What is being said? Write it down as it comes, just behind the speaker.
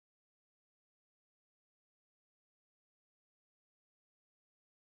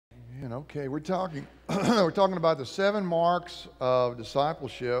Amen. Okay, we're talking about the 7 marks of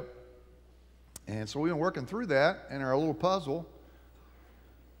discipleship. And so we've been working through that in our little puzzle.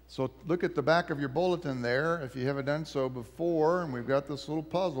 So look at the back of your bulletin there if you haven't done so before, and we've got this little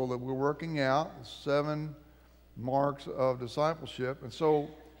puzzle that we're working out, 7 marks of discipleship. And so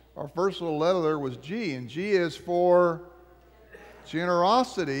our first little letter there was G, and G is for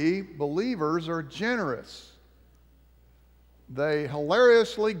generosity. Believers are generous. They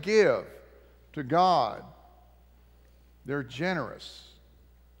hilariously give to God. They're generous.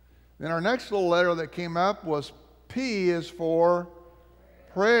 Then our next little letter that came up was P is for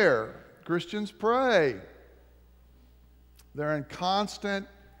prayer. Christians pray. They're in constant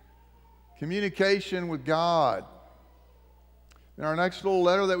communication with God. Then our next little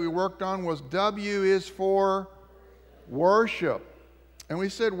letter that we worked on was W is for worship. And we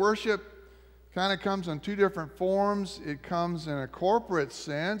said worship kind of comes in 2 different forms. It comes in a corporate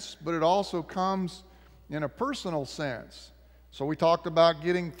sense, but it also comes in a personal sense. So we talked about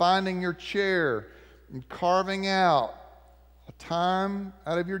finding your chair and carving out a time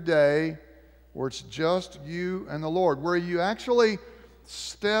out of your day where it's just you and the Lord, where you actually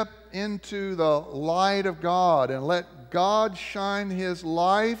step into the light of God and let God shine His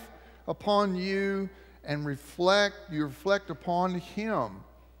life upon you and you reflect upon Him.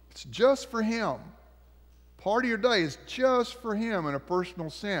 It's just for Him. Part of your day is just for Him in a personal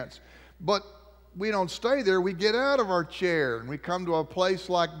sense. But we don't stay there. We get out of our chair and we come to a place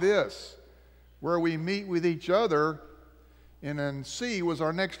like this where we meet with each other. And then C was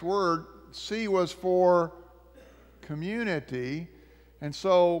our next word. C was for community. And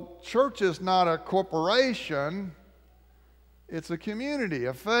so church is not a corporation. It's a community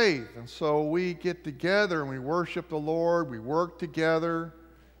of faith. And so we get together and we worship the Lord. We work together.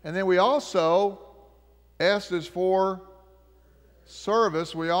 And then we also, S is for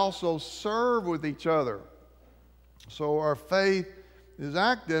service. We also serve with each other. So our faith is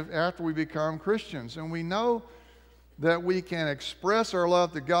active after we become Christians. And we know that we can express our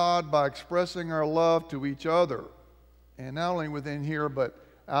love to God by expressing our love to each other. And not only within here, but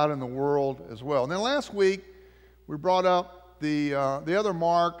out in the world as well. And then last week, we brought up the other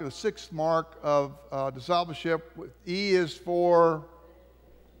mark, the 6th mark of discipleship. E is for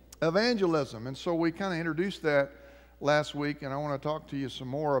evangelism. And so we kind of introduced that last week, and I want to talk to you some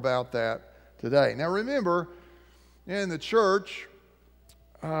more about that today. Now remember, in the church,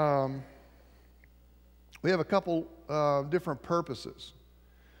 we have a couple different purposes.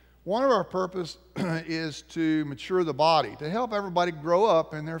 One of our purpose is to mature the body, to help everybody grow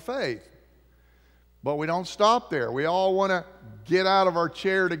up in their faith. But we don't stop there. We all want to get out of our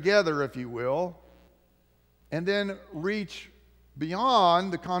chair together, if you will, and then reach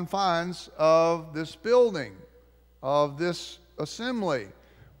beyond the confines of this building, of this assembly.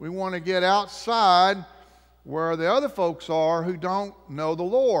 We want to get outside where the other folks are who don't know the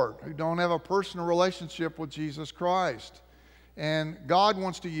Lord, who don't have a personal relationship with Jesus Christ. And God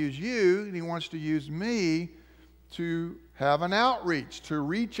wants to use you, and He wants to use me to have an outreach, to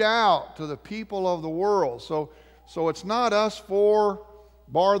reach out to the people of the world. So it's not us for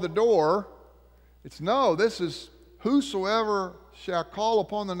bar the door. This is whosoever shall call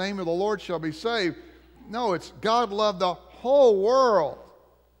upon the name of the Lord shall be saved. No, it's God loved the whole world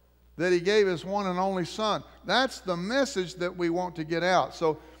that He gave His one and only Son. That's the message that we want to get out.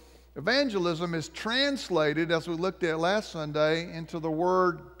 So evangelism is translated, as we looked at last Sunday, into the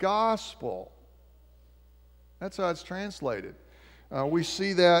word gospel. That's how it's translated. We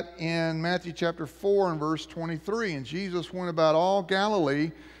see that in Matthew chapter 4 and verse 23. And Jesus went about all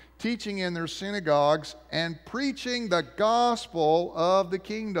Galilee, teaching in their synagogues and preaching the gospel of the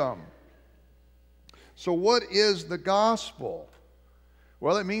kingdom. So what is the gospel?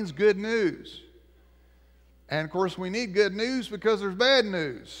 Well, it means good news. And of course, we need good news because there's bad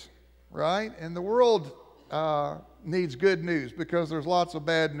news, right? And the world needs good news because there's lots of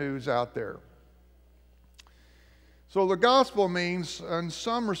bad news out there. So the gospel means, in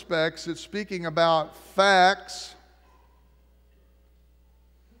some respects, it's speaking about facts.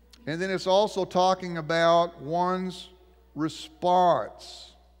 And then it's also talking about one's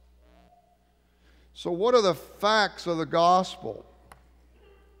response. So what are the facts of the gospel?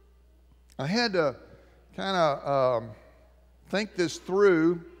 I had to kind of think this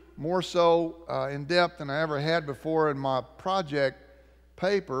through more so in depth than I ever had before in my project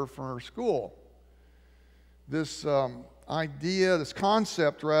paper for school. This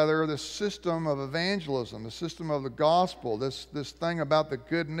concept, this system of evangelism, the system of the gospel, this thing about the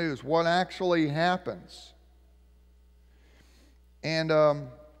good news, what actually happens. And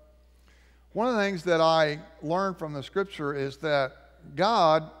one of the things that I learned from the Scripture is that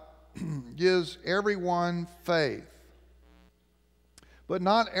God gives everyone faith. But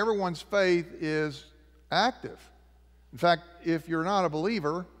not everyone's faith is active. In fact, if you're not a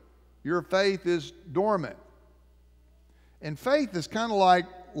believer, your faith is dormant. And faith is kind of like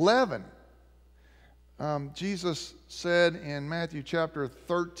leaven. Jesus said in Matthew chapter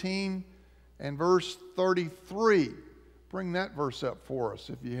 13 and verse 33, bring that verse up for us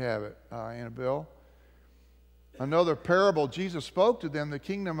if you have it, Annabelle. Another parable, Jesus spoke to them, the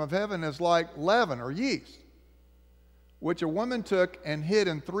kingdom of heaven is like leaven or yeast, which a woman took and hid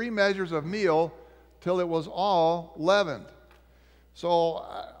in 3 measures of meal till it was all leavened. So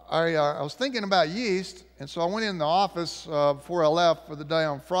I was thinking about yeast, and so I went in the office before I left for the day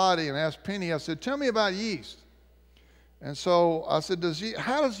on Friday and asked Penny, I said, tell me about yeast. And so I said,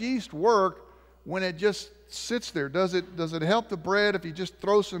 how does yeast work when it just sits there? Does it help the bread if you just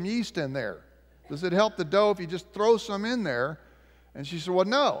throw some yeast in there? Does it help the dough if you just throw some in there? And she said, well,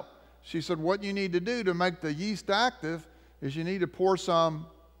 no. She said, what you need to do to make the yeast active is you need to pour some,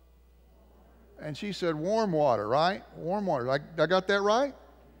 and she said warm water, right? Warm water. I got that right?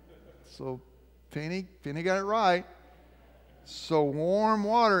 So Penny got it right. So warm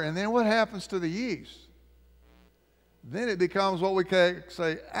water, and then what happens to the yeast? Then it becomes what we can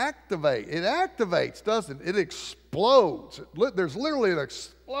say activate. It activates, doesn't it? It explodes. There's literally an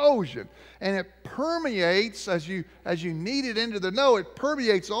explosion. And it permeates as you knead it into the dough. It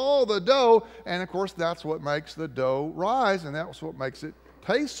permeates all the dough. And, of course, that's what makes the dough rise. And that's what makes it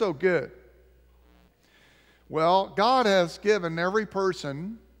taste so good. Well, God has given every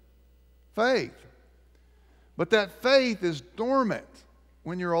person faith. But that faith is dormant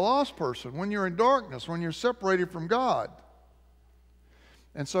when you're a lost person, when you're in darkness, when you're separated from God.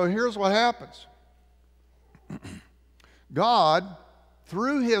 And so here's what happens. God,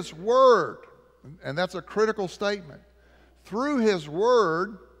 through His Word, and that's a critical statement, through His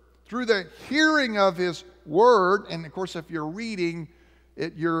Word, through the hearing of His Word, and of course if you're reading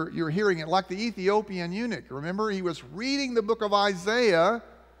it, you're hearing it like the Ethiopian eunuch. Remember, he was reading the book of Isaiah,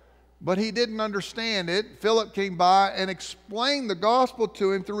 but he didn't understand it. Philip came by and explained the gospel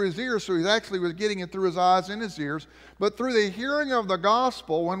to him through his ears, so he actually was getting it through his eyes and his ears. But through the hearing of the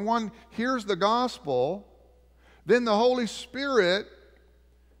gospel, when one hears the gospel, then the Holy Spirit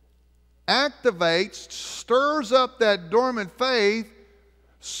activates, stirs up that dormant faith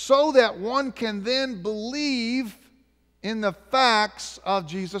so that one can then believe in the facts of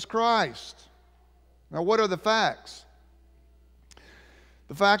Jesus Christ. Now, what are the facts?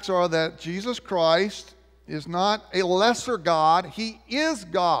 The facts are that Jesus Christ is not a lesser God. He is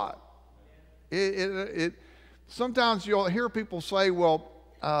God. Sometimes you'll hear people say, well,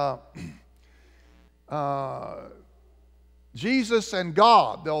 Jesus and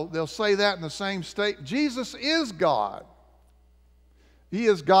God. They'll say that in the same state. Jesus is God. He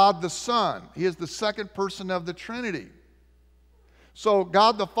is God the Son. He is the second person of the Trinity. So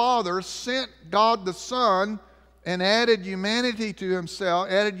God the Father sent God the Son and added humanity to Himself,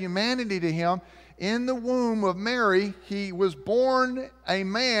 added humanity to Him. In the womb of Mary, He was born a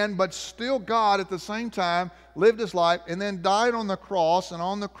man, but still God at the same time, lived His life, and then died on the cross. And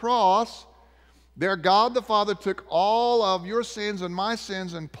on the cross, there God the Father took all of your sins and my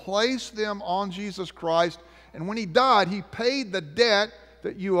sins and placed them on Jesus Christ. And when He died, He paid the debt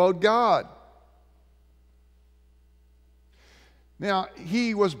that you owed God. Now,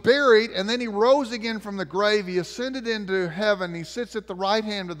 He was buried, and then He rose again from the grave. He ascended into heaven. He sits at the right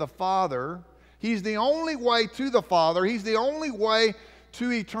hand of the Father. He's the only way to the Father. He's the only way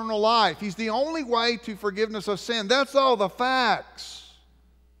to eternal life. He's the only way to forgiveness of sin. That's all the facts.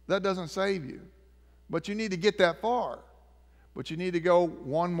 That doesn't save you. But you need to get that far. But you need to go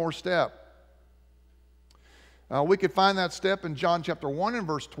one more step. We could find that step in John chapter 1 and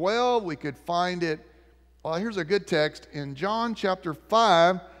verse 12. We could find it. Well, here's a good text in John chapter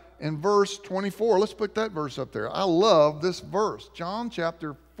 5 and verse 24. Let's put that verse up there. I love this verse. John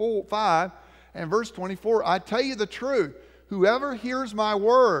chapter 5 and verse 24. I tell you the truth, whoever hears my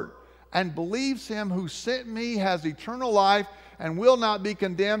word and believes Him who sent me has eternal life and will not be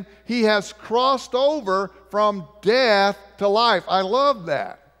condemned. He has crossed over from death to life. I love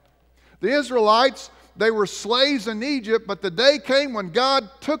that. The Israelites, they were slaves in Egypt, but the day came when God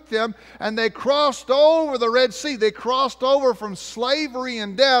took them and they crossed over the Red Sea. They crossed over from slavery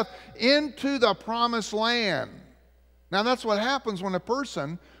and death into the promised land. Now that's what happens when a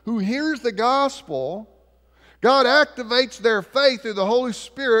person who hears the gospel, God activates their faith through the Holy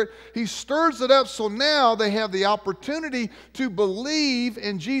Spirit. He stirs it up so now they have the opportunity to believe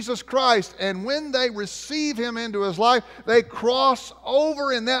in Jesus Christ. And when they receive Him into His life, they cross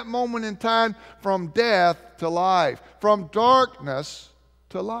over in that moment in time from death to life, from darkness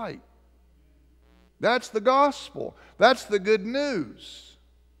to light. That's the gospel. That's the good news.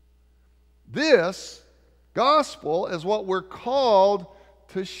 This gospel is what we're called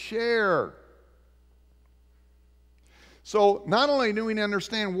to share. So not only do we need to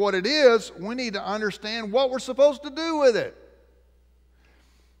understand what it is, we need to understand what we're supposed to do with it.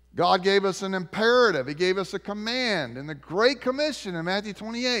 God gave us an imperative. He gave us a command. In the Great Commission in Matthew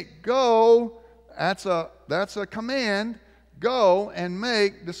 28, go, that's a command, go and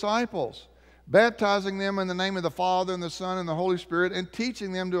make disciples, baptizing them in the name of the Father and the Son and the Holy Spirit, and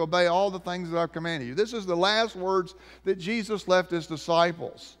teaching them to obey all the things that I've commanded you. This is the last words that Jesus left his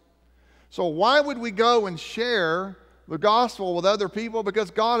disciples. So why would we go and share the gospel with other people?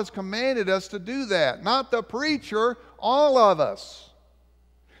 Because God has commanded us to do that. Not the preacher, all of us.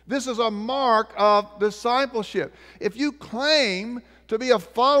 This is a mark of discipleship. If you claim to be a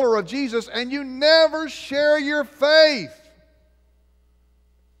follower of Jesus and you never share your faith,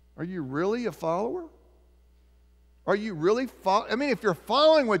 are you really a follower? Are you really if you're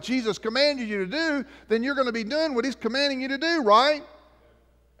following what Jesus commanded you to do, then you're going to be doing what he's commanding you to do, right?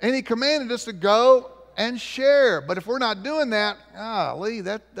 And he commanded us to go and share. But if we're not doing that, Lee,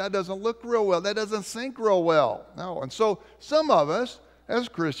 that doesn't look real well. That doesn't sink real well. No. And so some of us, as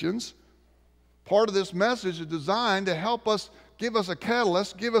Christians, part of this message is designed to help us, give us a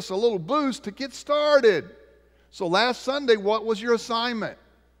catalyst, give us a little boost to get started. So last Sunday, what was your assignment?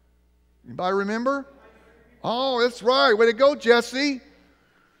 Anybody remember? Oh, that's right. Way to go, Jesse.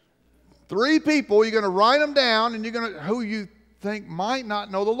 3 people, you're going to write them down, and you're going to, who you think might not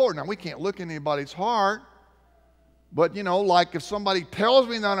know the Lord. Now, we can't look in anybody's heart, but, like if somebody tells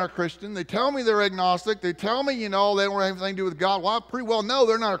me they're not a Christian, they tell me they're agnostic, they tell me, they don't have anything to do with God, well, I pretty well know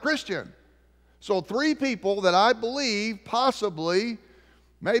they're not a Christian. So 3 people that I believe possibly,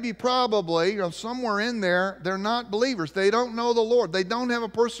 maybe probably, somewhere in there, they're not believers. They don't know the Lord. They don't have a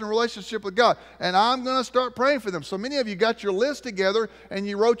personal relationship with God. And I'm going to start praying for them. So many of you got your list together and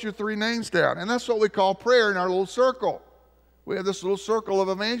you wrote your 3 names down. And that's what we call prayer in our little circle. We have this little circle of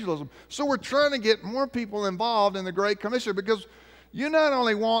evangelism. So we're trying to get more people involved in the Great Commission, because you not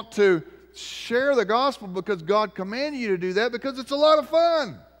only want to share the gospel because God commanded you to do that, because it's a lot of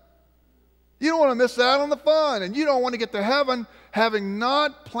fun. You don't want to miss out on the fun, and you don't want to get to heaven having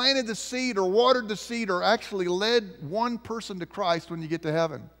not planted the seed or watered the seed or actually led one person to Christ when you get to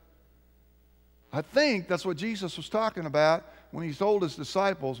heaven. I think that's what Jesus was talking about when he told his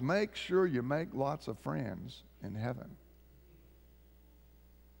disciples, make sure you make lots of friends in heaven.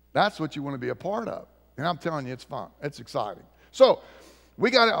 That's what you want to be a part of. And I'm telling you, it's fun. It's exciting. So, we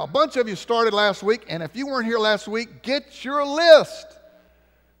got a bunch of you started last week, and if you weren't here last week, get your list.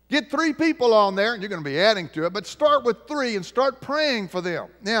 Get 3 people on there, and you're going to be adding to it, but start with 3 and start praying for them.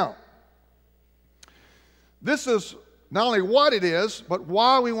 Now, this is not only what it is, but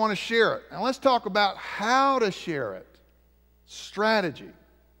why we want to share it. Now, let's talk about how to share it. Strategy.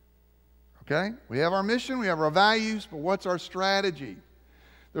 Okay? We have our mission, we have our values, but what's our strategy?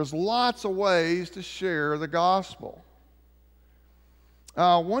 There's lots of ways to share the gospel.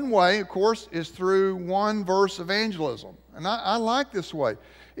 One way, of course, is through one-verse evangelism. And I like this way.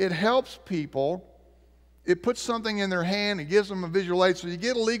 It helps people. It puts something in their hand. It gives them a visual aid. So you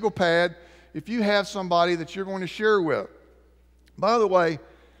get a legal pad if you have somebody that you're going to share with. By the way,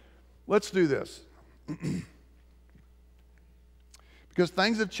 let's do this. Because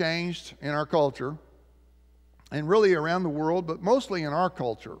things have changed in our culture, and really around the world, but mostly in our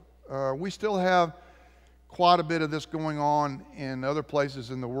culture. We still have quite a bit of this going on in other places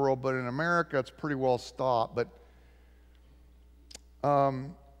in the world, but in America it's pretty well stopped. But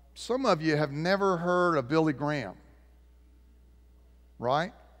some of you have never heard of Billy Graham,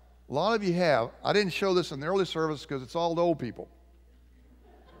 right? A lot of you have. I didn't show this in the early service because it's all the old people.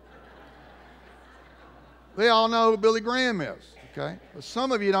 They all know who Billy Graham is. Okay, but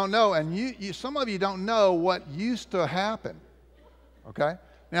some of you don't know, and some of you don't know what used to happen. Okay,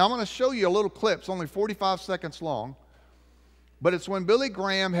 now I'm going to show you a little clip. It's only 45 seconds long, but it's when Billy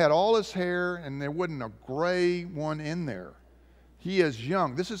Graham had all his hair and there wasn't a gray one in there. He is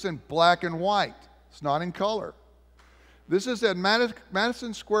young. This is in black and white. It's not in color. This is at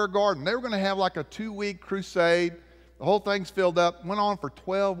Madison Square Garden. They were going to have like a 2-week crusade. The whole thing's filled up. Went on for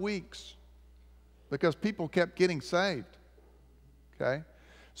 12 weeks because people kept getting saved. Okay?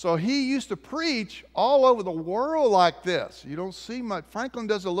 So he used to preach all over the world like this. You don't see much. Franklin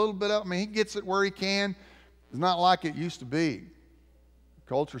does a little bit of it. I mean, he gets it where he can. It's not like it used to be. The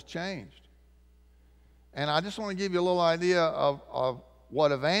culture's changed. And I just want to give you a little idea of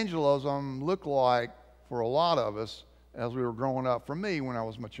what evangelism looked like for a lot of us as we were growing up. For me, when I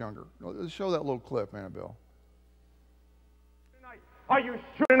was much younger. Let's show that little clip, Annabelle. Are you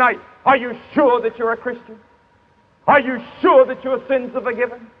sure tonight? Are you sure that you're a Christian? Are you sure that your sins are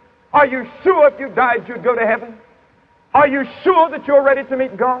forgiven? Are you sure if you died you'd go to heaven? Are you sure that you're ready to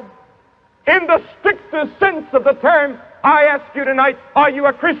meet God? In the strictest sense of the term, I ask you tonight, are you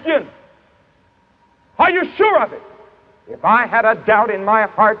a Christian? Are you sure of it? If I had a doubt in my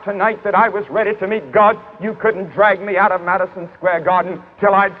heart tonight that I was ready to meet God, you couldn't drag me out of Madison Square Garden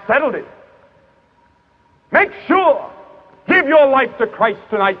till I'd settled it. Make sure. Give your life to Christ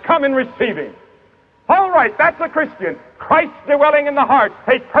tonight. Come and receive Him. All right, that's a Christian. Christ dwelling in the heart.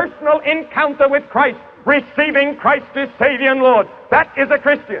 A personal encounter with Christ. Receiving Christ as Savior and Lord. That is a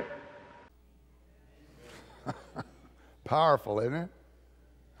Christian. Powerful, isn't it?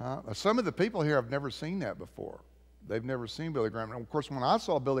 Some of the people here have never seen that before. They've never seen Billy Graham. And of course, when I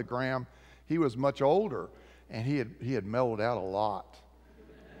saw Billy Graham, he was much older, and he had mellowed out a lot.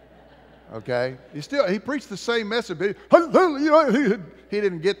 Okay, he preached the same message, but he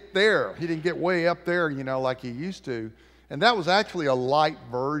didn't get there. He didn't get way up there, like he used to. And that was actually a light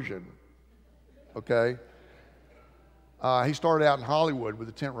version. Okay, he started out in Hollywood with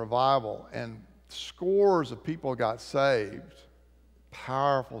the Tent Revival, and scores of people got saved.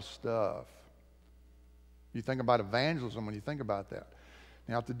 Powerful stuff. You think about evangelism when you think about that.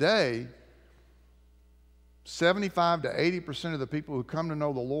 Now today, 75 to 80% of the people who come to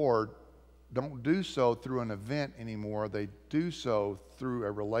know the Lord don't do so through an event anymore. They do so through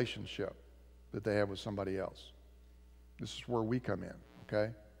a relationship that they have with somebody else. This is where we come in,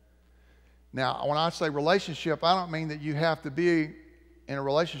 okay? Now, when I say relationship, I don't mean that you have to be in a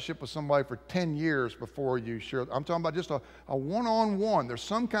relationship with somebody for 10 years before you share. I'm talking about just a one-on-one. There's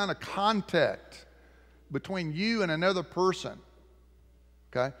some kind of contact between you and another person,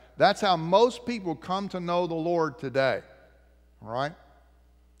 okay? That's how most people come to know the Lord today, all right?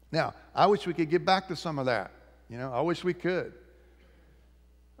 Now, I wish we could get back to some of that. I wish we could.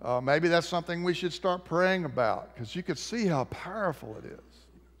 Maybe that's something we should start praying about, because you could see how powerful it is.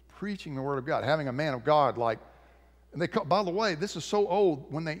 Preaching the Word of God, having a man of God like, and by the way, this is so old,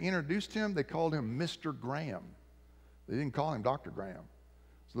 when they introduced him, they called him Mr. Graham. They didn't call him Dr. Graham.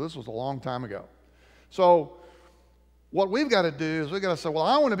 So this was a long time ago. So what we've got to do is we've got to say, well,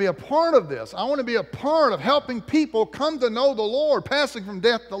 I want to be a part of this. I want to be a part of helping people come to know the Lord, passing from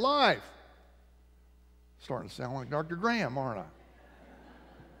death to life. Starting to sound like Dr. Graham, aren't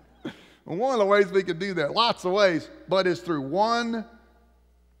I? And one of the ways we could do that, lots of ways, but it's through one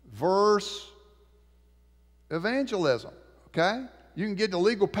verse evangelism, okay? You can get a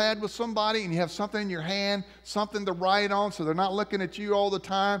legal pad with somebody and you have something in your hand, something to write on so they're not looking at you all the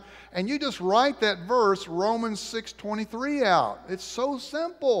time. And you just write that verse, Romans 6:23 out. It's so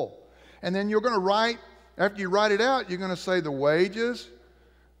simple. And then you're going to write, after you write it out, you're going to say the wages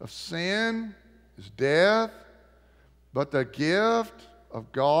of sin is death, but the gift of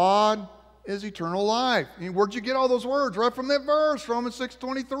God is eternal life. And where'd you get all those words? Right from that verse, Romans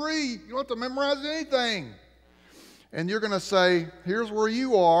 6:23. You don't have to memorize anything. And you're going to say, here's where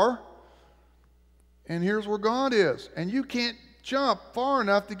you are, and here's where God is. And you can't jump far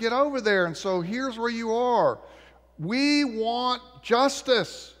enough to get over there. And so here's where you are. We want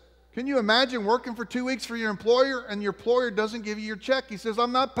justice. Can you imagine working for 2 weeks for your employer, and your employer doesn't give you your check? He says,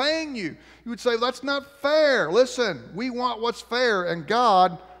 I'm not paying you. You would say, that's not fair. Listen, we want what's fair, and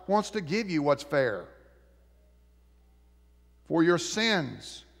God wants to give you what's fair for your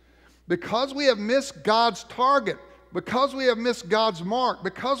sins. Because we have missed God's target, because we have missed God's mark,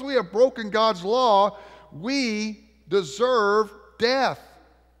 because we have broken God's law, we deserve death.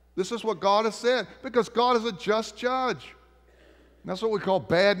 This is what God has said, because God is a just judge. And that's what we call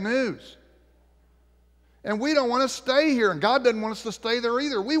bad news. And we don't want to stay here, and God doesn't want us to stay there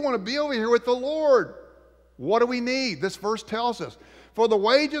either. We want to be over here with the Lord. What do we need? This verse tells us, for the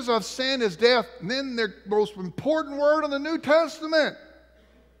wages of sin is death. And then the most important word in the New Testament,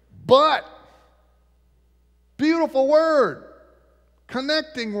 but. Beautiful word,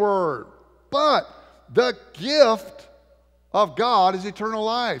 connecting word. But the gift of God is eternal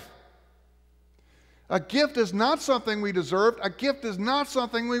life. A gift is not something we deserve. A gift is not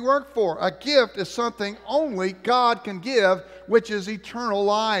something we work for. A gift is something only God can give, which is eternal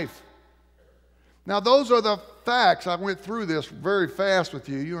life. Now, those are the facts. I went through this very fast with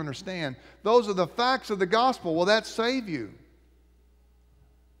you. You understand. Those are the facts of the gospel. Will that save you?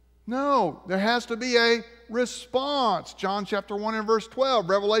 No, there has to be a response. John chapter 1 and verse 12,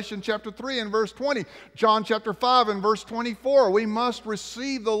 Revelation chapter 3 and verse 20, John chapter 5 and verse 24. We must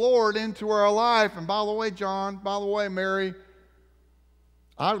receive the Lord into our life. And by the way, John, by the way, Mary,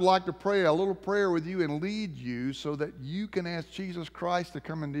 I would like to pray a little prayer with you and lead you so that you can ask Jesus Christ to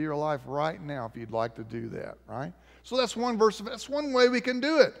come into your life right now if you'd like to do that, right? So that's one verse. That's one way we can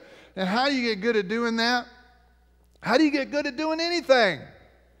do it. And how do you get good at doing that? How do you get good at doing anything?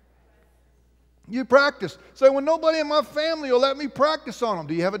 You practice. So when nobody in my family will let me practice on them.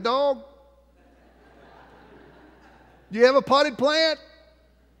 Do you have a dog? Do you have a potted plant?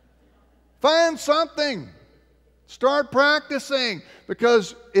 Find something. Start practicing.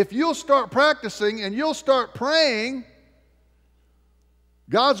 Because if you'll start practicing and you'll start praying,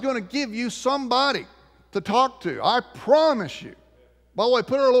 God's going to give you somebody to talk to. I promise you. By the way,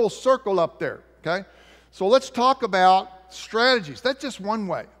 put our little circle up there, okay? So let's talk about strategies. That's just one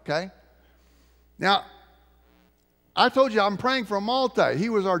way, okay? Now, I told you I'm praying for Malte. He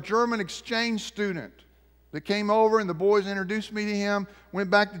was our German exchange student that came over, and the boys introduced me to him, went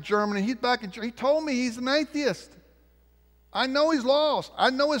back to Germany. He's back in Germany. He told me he's an atheist. I know he's lost. I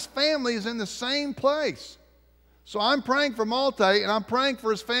know his family is in the same place. So I'm praying for Malte, and I'm praying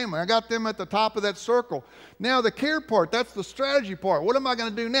for his family. I got them at the top of that circle. Now, the care part, that's the strategy part. What am I going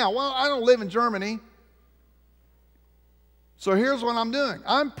to do now? Well, I don't live in Germany. So here's what I'm doing.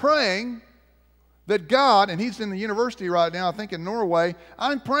 I'm praying that God, and he's in the university right now, I think in Norway,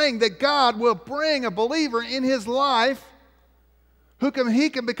 I'm praying that God will bring a believer in his life who he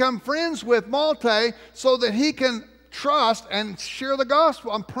can become friends with Malte so that he can trust and share the gospel.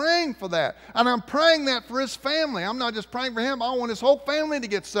 I'm praying for that. And I'm praying that for his family. I'm not just praying for him. I want his whole family to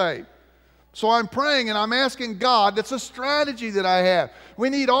get saved. So I'm praying and I'm asking God. That's a strategy that I have. We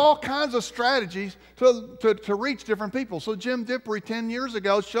need all kinds of strategies to reach different people. So Jim Dippery 10 years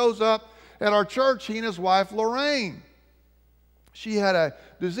ago shows up at our church, he and his wife Lorraine. She had a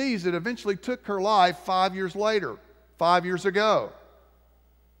disease that eventually took her life 5 years later, 5 years ago.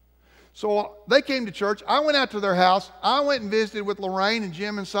 So they came to church. I went out to their house. I went and visited with Lorraine and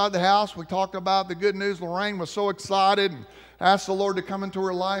Jim inside the house. We talked about the good news. Lorraine was so excited and asked the Lord to come into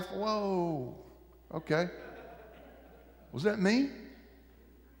her life. Whoa, okay. Was that me?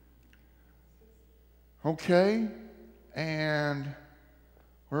 Okay, and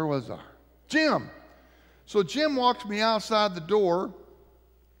where was I? Jim. So Jim walks me outside the door,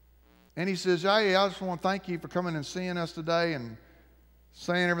 and he says, hey, I just want to thank you for coming and seeing us today and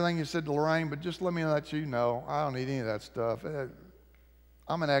saying everything you said to Lorraine, but just let me let you know, I don't need any of that stuff.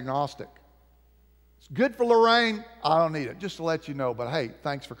 I'm an agnostic. It's good for Lorraine. I don't need it. Just to let you know, but hey,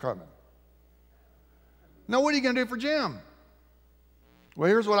 thanks for coming. Now, what are you going to do for Jim? Well,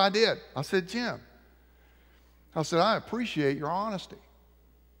 here's what I did. I said, Jim, I said, I appreciate your honesty.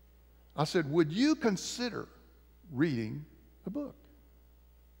 I said, would you consider reading the book?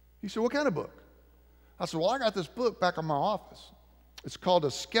 He said, what kind of book? I said, well, I got this book back in my office. It's called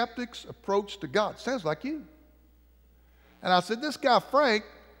A Skeptic's Approach to God. Sounds like you. And I said, this guy, Frank,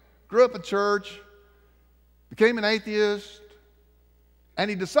 grew up in church, became an atheist, and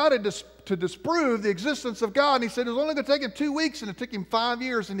he decided to disprove the existence of God. And he said it was only going to take him 2 weeks, and it took him 5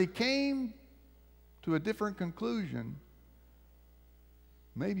 years, and he came to a different conclusion.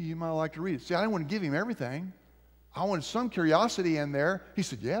 Maybe you might like to read it. See, I didn't want to give him everything. I wanted some curiosity in there. He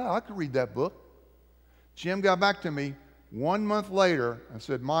said, yeah, I could read that book. Jim got back to me 1 month later and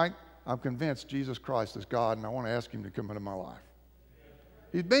said, Mike, I'm convinced Jesus Christ is God, and I want to ask him to come into my life.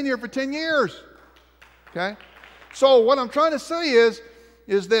 He's been here for 10 years. Okay? So what I'm trying to say is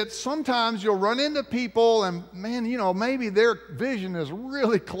that sometimes you'll run into people and, man, you know, maybe their vision is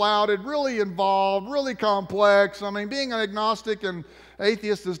really clouded, really involved, really complex. I mean, being an agnostic and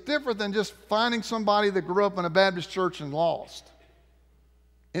atheist is different than just finding somebody that grew up in a Baptist church and lost.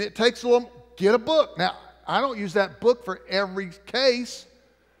 And it takes a little, get a book. Now, I don't use that book for every case.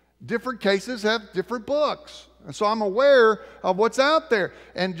 Different cases have different books. And so I'm aware of what's out there.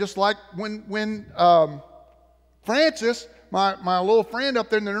 And just like when Frances, my little friend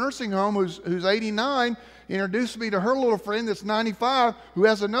up there in the nursing home who's 89, introduced me to her little friend that's 95, who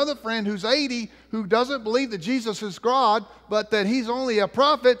has another friend who's 80, who doesn't believe that Jesus is God, but that he's only a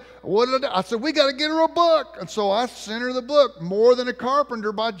prophet. What did I do? I said, we got to get her a book. And so I sent her the book, More Than a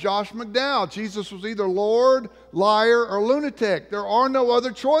Carpenter by Josh McDowell. Jesus was either Lord, liar, or lunatic. There are no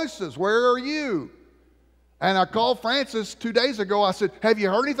other choices. Where are you? And I called Frances 2 days ago. I said, have you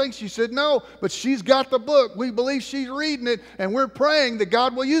heard anything? She said, no, but she's got the book. We believe she's reading it, and we're praying that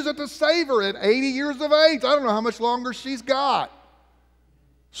God will use it to save her at 80 years of age. I don't know how much longer she's got.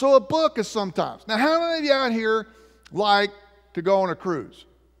 So a book is sometimes. Now, how many of you out here like to go on a cruise?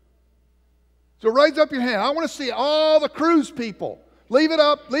 So raise up your hand. I want to see all the cruise people. Leave it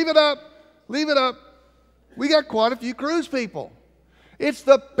up, leave it up, leave it up. We got quite a few cruise people. It's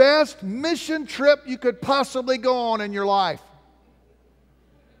the best mission trip you could possibly go on in your life.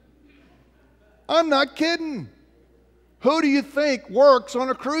 I'm not kidding. Who do you think works on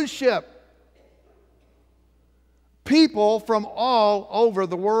a cruise ship? People from all over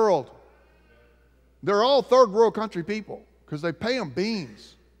the world. They're all third world country people because they pay them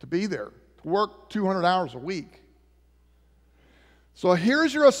beans to be there, to work 200 hours a week. So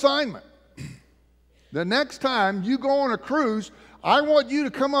here's your assignment. The next time you go on a cruise, I want you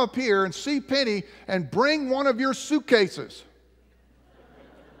to come up here and see Penny and bring one of your suitcases.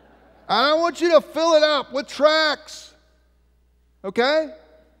 And I want you to fill it up with tracts. Okay?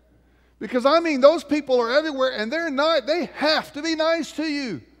 Because I mean, those people are everywhere and they have to be nice to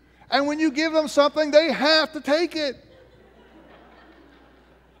you. And when you give them something, they have to take it.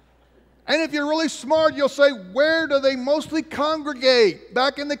 And if you're really smart, you'll say, where do they mostly congregate?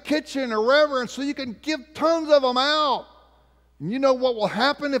 Back in the kitchen or wherever, and so you can give tons of them out. And you know what will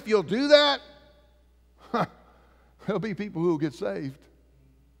happen if you'll do that? There'll be people who will get saved.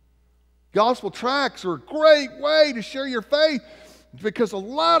 Gospel tracts are a great way to share your faith because a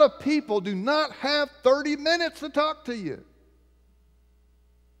lot of people do not have 30 minutes to talk to you.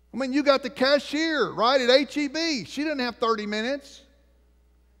 I mean, you got the cashier, right, at HEB. She didn't have 30 minutes.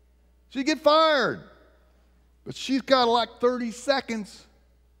 She'd get fired. But she's got like 30 seconds.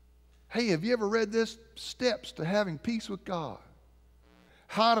 Hey, have you ever read this? Steps to having peace with God.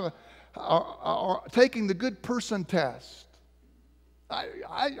 Taking the good person test.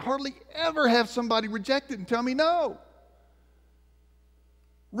 I hardly ever have somebody reject it and tell me no.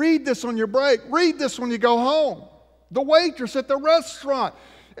 Read this on your break. Read this when you go home. The waitress at the restaurant.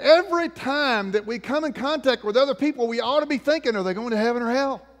 Every time that we come in contact with other people, we ought to be thinking, are they going to heaven or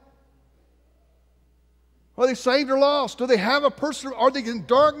hell? Are they saved or lost? Do they have a person? Are they in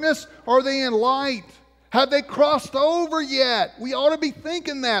darkness or are they in light? Have they crossed over yet? We ought to be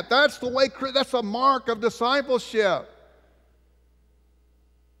thinking that. That's the way. That's a mark of discipleship.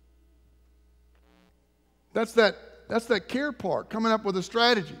 That's that care part, coming up with a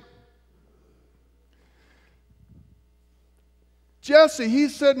strategy. Jesse,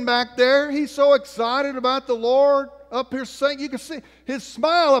 he's sitting back there. He's so excited about the Lord up here singing. You can see his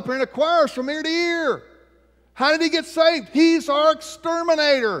smile up here in the choirs from ear to ear. How did he get saved? He's our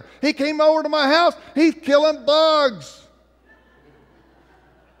exterminator. He came over to my house. He's killing bugs.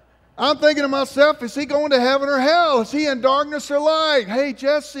 I'm thinking to myself, is he going to heaven or hell? Is he in darkness or light? Hey,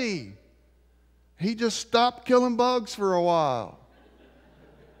 Jesse, he just stopped killing bugs for a while.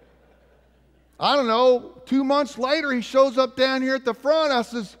 I don't know, 2 months later, he shows up down here at the front. I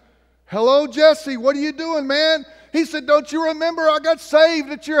says, hello, Jesse, what are you doing, man? He said, don't you remember I got saved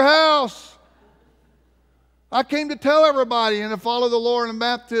at your house? I came to tell everybody and to follow the Lord in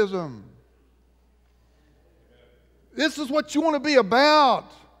baptism. This is what you want to be about.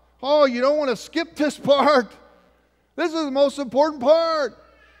 Oh, you don't want to skip this part. This is the most important part.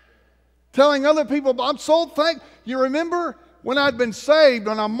 Telling other people, I'm so thankful. You remember when I'd been saved,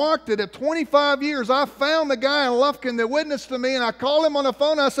 when I marked it at 25 years, I found the guy in Lufkin that witnessed to me, and I called him on the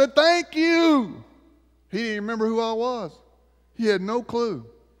phone. And I said, thank you. He didn't even remember who I was. He had no clue.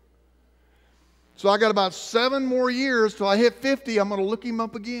 So I got about 7 more years till I hit 50. I'm going to look him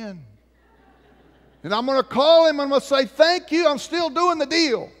up again. And I'm going to call him and I'm going to say, thank you, I'm still doing the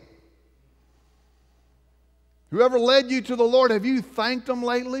deal. Whoever led you to the Lord, have you thanked them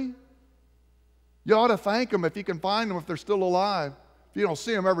lately? You ought to thank them if you can find them, if they're still alive. If you don't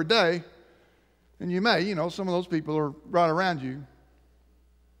see them every day, and you may, some of those people are right around you.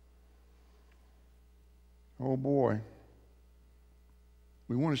 Oh boy.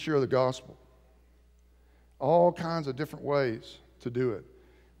 We want to share the gospel. All kinds of different ways to do it.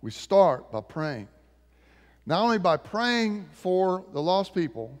 We start by praying. Not only by praying for the lost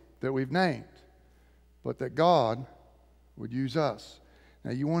people that we've named, but that God would use us. Now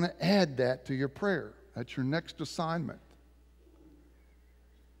you want to add that to your prayer. That's your next assignment.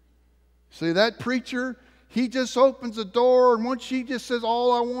 See, that preacher, he just opens the door, and once he just says,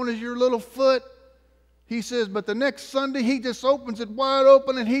 all I want is your little foot, he says, but the next Sunday he just opens it wide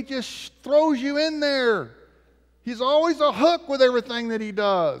open and he just throws you in there. He's always a hook with everything that he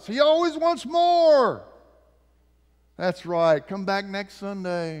does. He always wants more. That's right. Come back next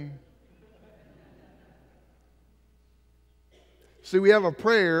Sunday. See, we have a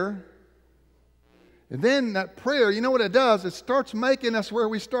prayer. And then that prayer, you know what it does? It starts making us where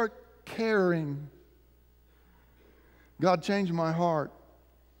we start caring. God, change my heart.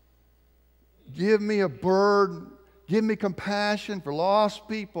 Give me a burden. Give me compassion for lost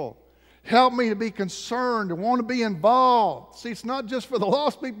people. Help me to be concerned and want to be involved. See, it's not just for the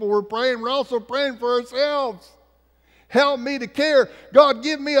lost people we're praying. We're also praying for ourselves. Help me to care. God,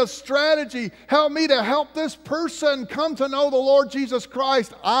 give me a strategy. Help me to help this person come to know the Lord Jesus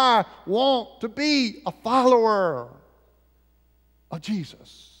Christ. I want to be a follower of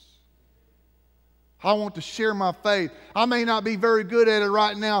Jesus. I want to share my faith. I may not be very good at it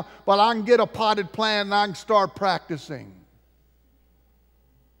right now, but I can get a potted plant and I can start practicing.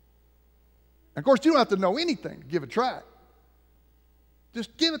 Of course, you don't have to know anything to give a tract.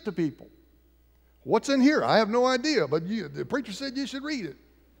 Just give it to people. What's in here? I have no idea, but the preacher said you should read it.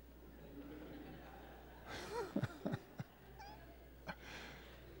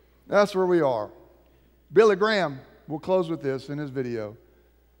 That's where we are. Billy Graham, we'll close with this in his video.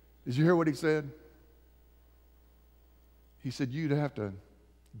 Did you hear what he said? He said, you'd have to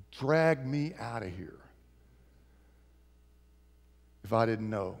drag me out of here if I didn't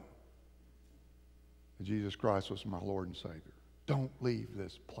know that Jesus Christ was my Lord and Savior. Don't leave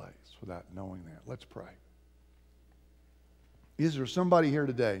this place without knowing that. Let's pray. Is there somebody here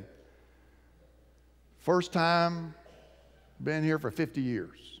today, first time, been here for 50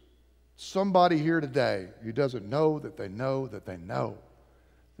 years, somebody here today who doesn't know that they know that they know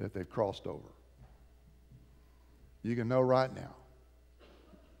that they've crossed over? You can know right now.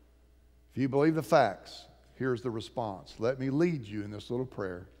 If you believe the facts, here's the response. Let me lead you in this little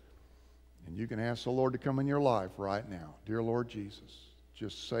prayer. And you can ask the Lord to come in your life right now. Dear Lord Jesus,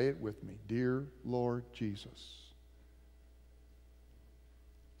 just say it with me. Dear Lord Jesus,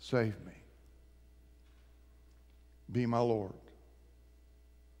 save me. Be my Lord.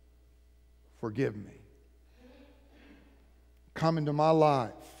 Forgive me. Come into my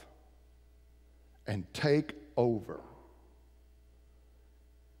life and take over.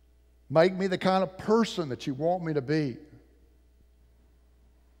 Make me the kind of person that you want me to be.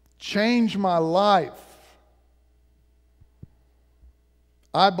 Change my life.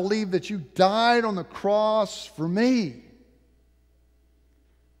 I believe that you died on the cross for me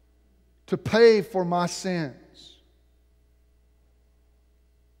to pay for my sins.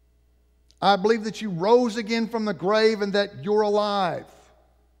 I believe that you rose again from the grave and that you're alive.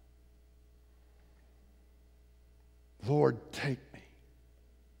 Lord, take me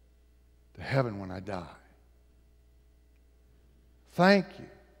to heaven when I die. Thank you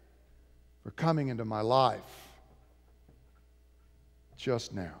for coming into my life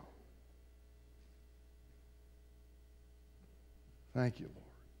just now. Thank you, Lord,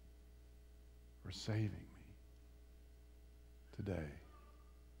 for saving me today.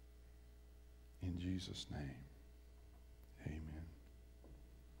 In Jesus' name, amen.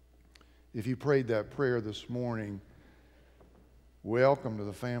 If you prayed that prayer this morning, welcome to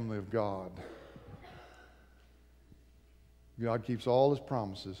the family of God. God keeps all His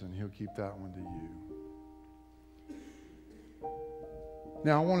promises, and He'll keep that one to you.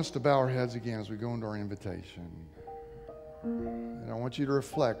 Now, I want us to bow our heads again as we go into our invitation. And I want you to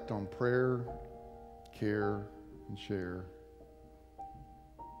reflect on prayer, care, and share.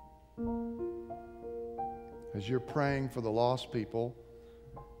 As you're praying for the lost people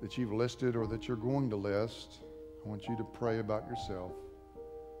that you've listed or that you're going to list, I want you to pray about yourself,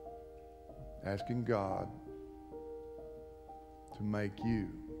 asking God to make you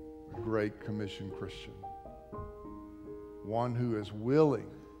a Great Commission Christian, one who is willing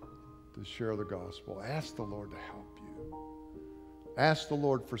to share the gospel. Ask the Lord to help you. Ask the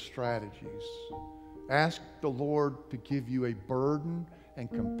Lord for strategies. Ask the Lord to give you a burden and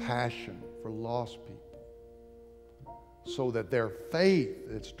compassion for lost people so that their faith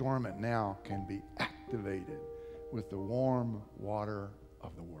that's dormant now can be activated with the warm water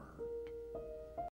of the Word.